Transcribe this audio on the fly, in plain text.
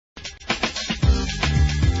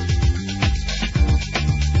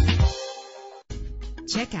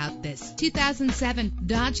Check out this 2007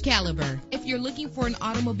 Dodge Caliber. If you're looking for an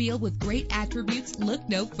automobile with great attributes, look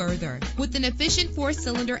no further. With an efficient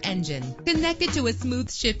 4-cylinder engine connected to a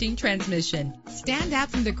smooth shifting transmission, stand out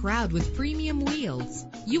from the crowd with premium wheels.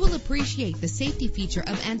 You will appreciate the safety feature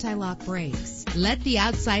of anti-lock brakes. Let the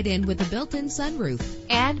outside in with a built-in sunroof.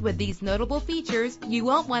 And with these notable features, you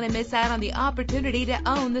won't want to miss out on the opportunity to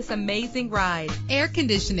own this amazing ride. Air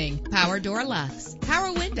conditioning, power door locks,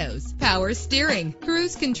 power windows, power steering,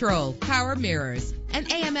 cruise control, power mirrors,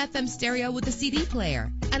 an AM/FM stereo with a CD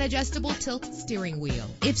player, an adjustable tilt steering wheel.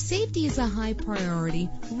 If safety is a high priority,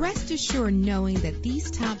 rest assured knowing that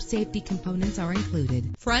these top safety components are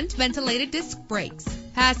included. Front ventilated disc brakes,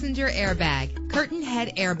 passenger airbag, curtain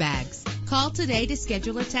head airbags. Call today to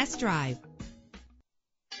schedule a test drive.